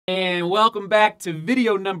And welcome back to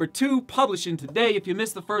video number 2, publishing today. If you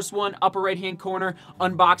missed the first one, upper right hand corner,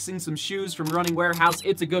 unboxing some shoes from Running Warehouse.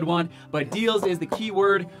 It's a good one, but deals is the key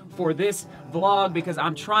word for this vlog because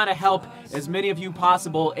I'm trying to help as many of you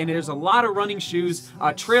possible, and there's a lot of running shoes,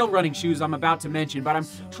 trail running shoes I'm about to mention, but I'm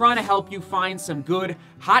trying to help you find some good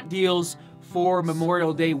hot deals for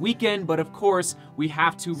Memorial Day weekend. But of course, we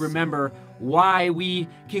have to remember why we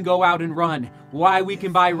can go out and run, why we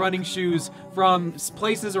can buy running shoes from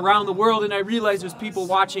places around the world. And I realize there's people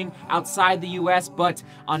watching outside the US, but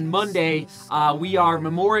on Monday, we are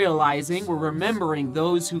memorializing, we're remembering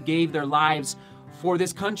those who gave their lives for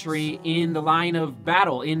this country in the line of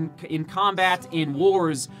battle, in combat, in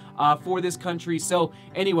wars for this country. So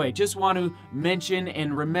anyway, just want to mention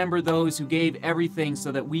and remember those who gave everything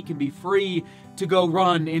so that we can be free to go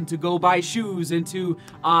run and to go buy shoes and to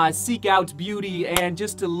seek out beauty and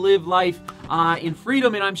just to live life in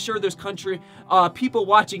freedom. And I'm sure there's people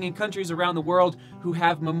watching in countries around the world who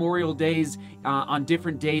have Memorial Days on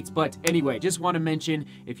different dates. But anyway, just want to mention,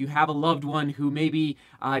 if you have a loved one who maybe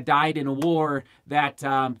died in a war, that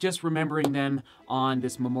just remembering them on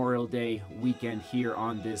this Memorial Day weekend here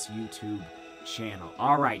on this YouTube channel.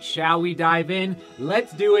 All right, shall we dive in?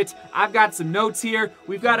 Let's do it. I've got some notes here.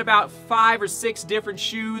 We've got about 5 or 6 different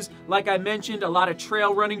shoes. Like I mentioned, a lot of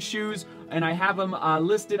trail running shoes, and I have them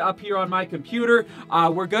listed up here on my computer.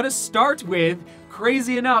 We're gonna start with,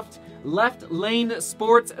 crazy enough, Left Lane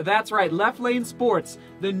Sports. That's right, Left Lane Sports.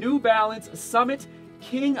 The New Balance Summit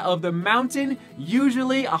King of the Mountain,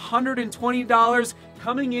 usually $120,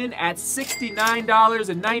 coming in at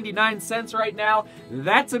 $69.99 right now.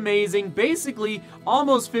 That's amazing. Basically,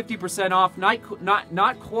 almost 50% off,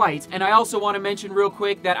 not quite. And I also want to mention real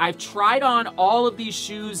quick that I've tried on all of these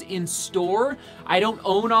shoes in store. I don't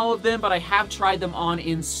own all of them, but I have tried them on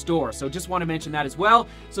in store. So just want to mention that as well.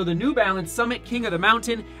 So the New Balance Summit King of the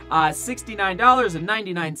Mountain,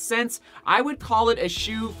 $69.99. I would call it a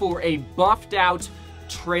shoe for a buffed out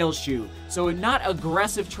trail shoe. So not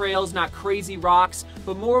aggressive trails, not crazy rocks,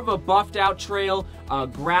 but more of a buffed out trail,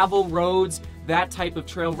 gravel roads, that type of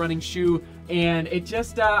trail running shoe. And it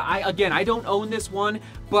just, I don't own this one,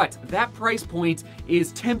 but that price point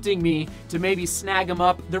is tempting me to maybe snag them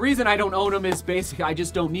up. The reason I don't own them is basically I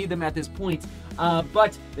just don't need them at this point.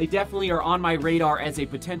 But they definitely are on my radar as a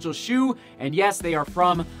potential shoe. And yes, they are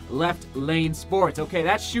from Left Lane Sports. Okay,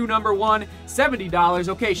 that's shoe number 1, $70.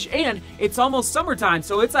 Okay, and it's almost summertime,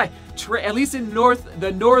 so it's like at least in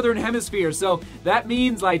the northern hemisphere. So that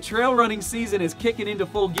means like trail running season is kicking into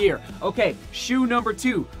full gear. Okay, shoe number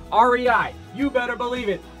 2, REI. You better believe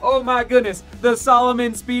it. Oh my goodness, the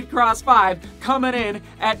Salomon Speedcross 5 coming in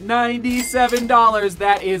at $97.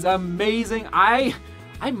 That is amazing. I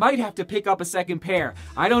might have to pick up a second pair.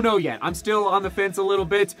 I don't know yet. I'm still on the fence a little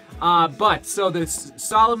bit. But so the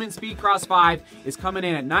Salomon Speedcross 5 is coming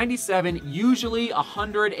in at $97, usually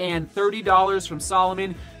 $130 from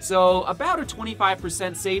Salomon. So about a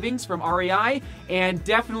 25% savings from REI, and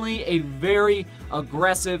definitely a very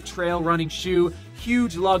aggressive trail running shoe.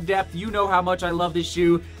 Huge lug depth. You know how much I love this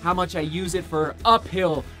shoe, how much I use it for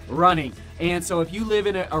uphill running. And so if you live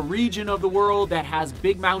in a region of the world that has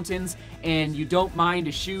big mountains and you don't mind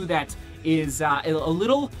a shoe that is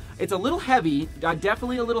it's a little heavy,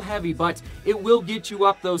 definitely a little heavy, but it will get you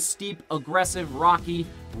up those steep, aggressive, rocky,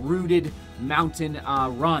 rooted mountain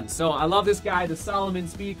runs. So I love this guy, the Salomon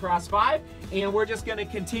Speedcross 5, and we're just gonna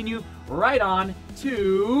continue right on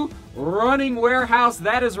to Running Warehouse.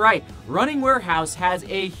 That is right, Running Warehouse has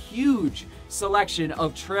a huge selection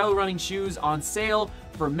of trail running shoes on sale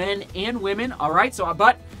for men and women. All right, so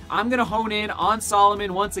but I'm gonna hone in on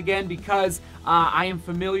Salomon once again because I am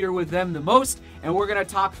familiar with them the most, and we're gonna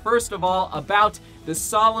talk first of all about the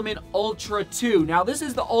Salomon Ultra 2. Now this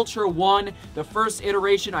is the Ultra 1, the first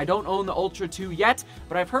iteration. I don't own the Ultra 2 yet,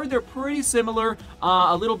 but I've heard they're pretty similar,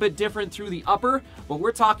 a little bit different through the upper, but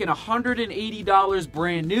we're talking $180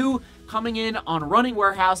 brand new, coming in on Running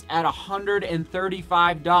Warehouse at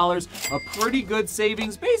 $135. A pretty good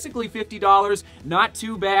savings, basically $50. Not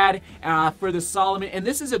too bad for the Salomon. And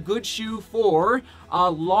this is a good shoe for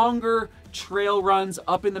longer trail runs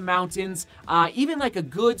up in the mountains, even like a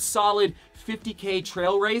good solid 50K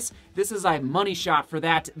trail race. This is a money shot for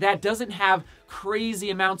that. That doesn't have crazy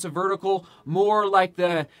amounts of vertical, more like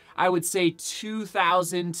the, I would say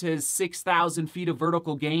 2,000 to 6,000 feet of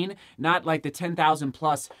vertical gain, not like the 10,000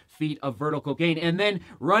 plus feet of vertical gain. And then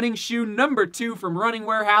running shoe number 2 from Running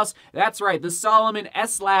Warehouse, that's right, the Salomon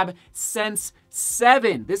S-Lab Sense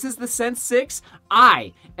 7. This is the Sense 6.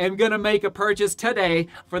 I am going to make a purchase today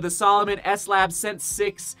for the Salomon S-Lab Sense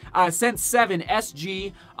 7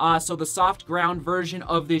 SG, so the soft ground version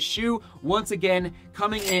of this shoe. Once again,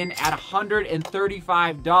 coming in at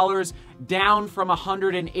 $135, down from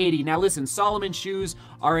 $180. Now listen, Salomon shoes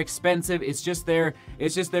are expensive. It's just their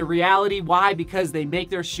reality. Why? Because they make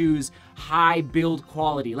their shoes high build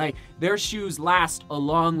quality. Like, their shoes last a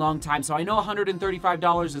long time. So I know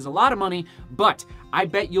 $135 is a lot of money, but I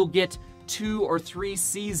bet you'll get 2 or 3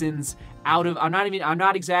 seasons out of, I'm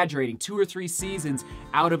not exaggerating, 2 or 3 seasons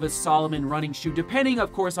out of a Salomon running shoe, depending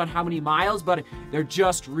of course on how many miles, but they're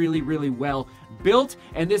just really well built.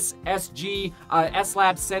 And this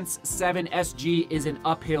S-Lab Sense 7 SG is an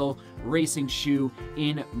uphill racing shoe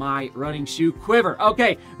in my running shoe quiver.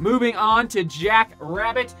 Okay, moving on to Jack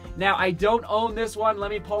Rabbit. Now, I don't own this one. Let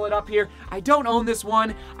me pull it up here. I don't own this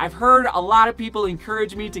one. I've heard a lot of people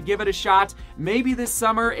encourage me to give it a shot. Maybe this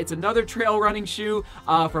summer. It's another trail running shoe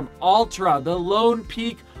from Ultra, the Lone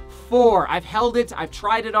Peak 4. I've held it. I've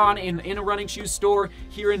tried it on in a running shoe store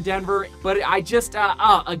here in Denver, but I just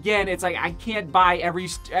again, it's like I can't buy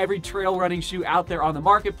every trail running shoe out there on the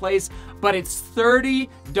marketplace, but it's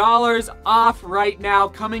 $30 off right now,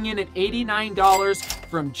 coming in at $89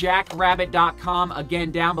 from jackrabbit.com.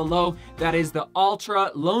 Again, down below, that is the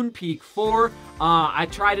Ultra Lone Peak 4. I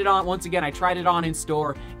tried it on, once again, I tried it on in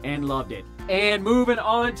store and loved it. And moving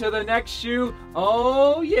on to the next shoe.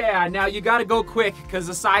 Oh yeah, now you gotta go quick because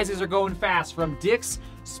the sizes are going fast. From Dick's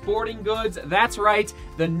Sporting Goods, that's right,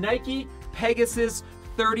 the Nike Pegasus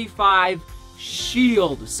 35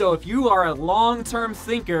 Shield. So if you are a long-term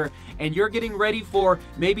thinker and you're getting ready for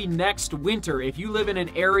maybe next winter, if you live in an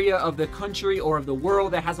area of the country or of the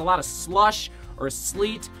world that has a lot of slush or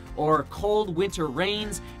sleet or cold winter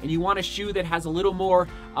rains, and you want a shoe that has a little more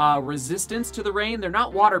resistance to the rain. They're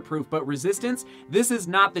not waterproof, but resistance. This is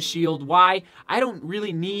not the Shield. Why? I don't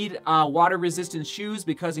really need water-resistant shoes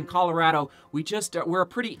because in Colorado, we're a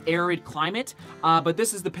pretty arid climate, but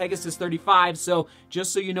this is the Pegasus 35, so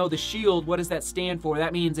just so you know, the Shield, what does that stand for?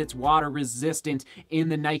 That means it's water-resistant in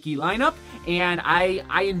the Nike lineup, and I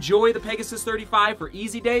enjoy the Pegasus 35 for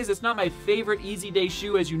easy days. It's not my favorite easy day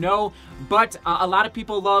shoe, as you know, but a lot of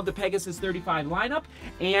people love the Pegasus 35 lineup,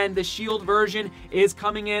 and the Shield version is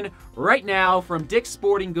coming in right now from Dick's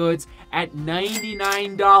Sporting Goods at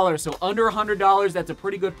 $99. So under $100, that's a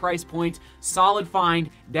pretty good price point. Solid find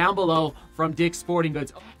down below from Dick's Sporting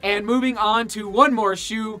Goods. And moving on to one more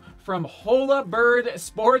shoe from Hola Bird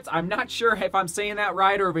Sports. I'm not sure if I'm saying that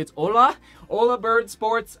right or if it's Hola Bird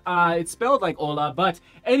Sports. It's spelled like Ola, but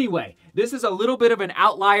anyway, this is a little bit of an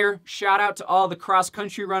outlier. Shout out to all the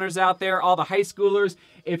cross-country runners out there, all the high schoolers.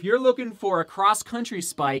 If you're looking for a cross-country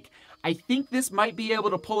spike, I think this might be able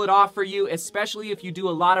to pull it off for you, especially if you do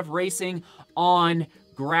a lot of racing on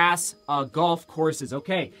grass golf courses.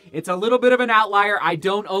 Okay, it's a little bit of an outlier. I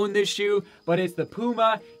don't own this shoe, but it's the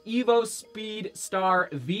Puma Evo Speed Star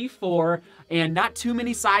V4, and not too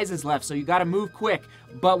many sizes left, so you got to move quick.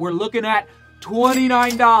 But we're looking at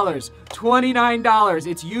 $29. $29.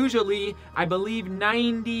 It's usually, I believe,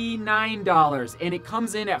 $99, and it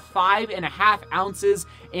comes in at 5.5 ounces,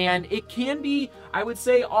 and it can be, I would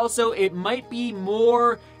say also, it might be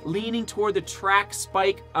more leaning toward the track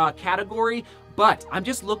spike category, but I'm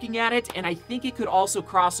just looking at it, and I think it could also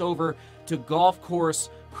cross over to golf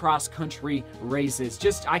course cross-country races.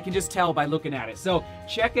 I can just tell by looking at it. So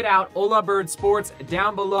check it out, Hola Bird Sports,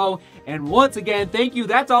 down below. And once again, thank you.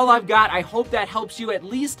 That's all I've got. I hope that helps you at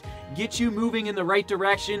least get you moving in the right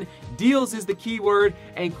direction. Deals is the key word.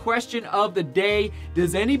 And question of the day,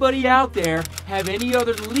 does anybody out there have any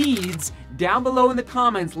other leads? Down below in the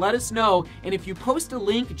comments, let us know. And if you post a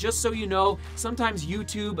link, just so you know, sometimes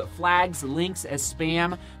YouTube flags links as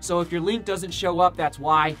spam. So if your link doesn't show up, that's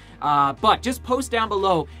why. But just post down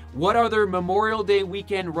below, what other Memorial Day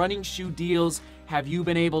weekend running shoe deals have you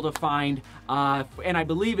been able to find? And I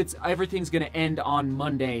believe everything's going to end on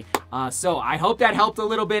Monday. So I hope that helped a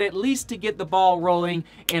little bit, at least to get the ball rolling.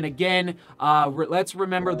 And again, let's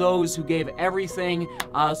remember those who gave everything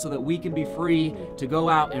so that we can be free to go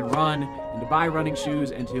out and run and to buy running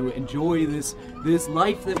shoes and to enjoy this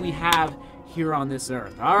life that we have here on this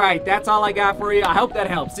earth. All right, that's all I got for you. I hope that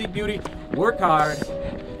helps. Seek beauty, work hard,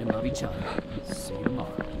 and love each other.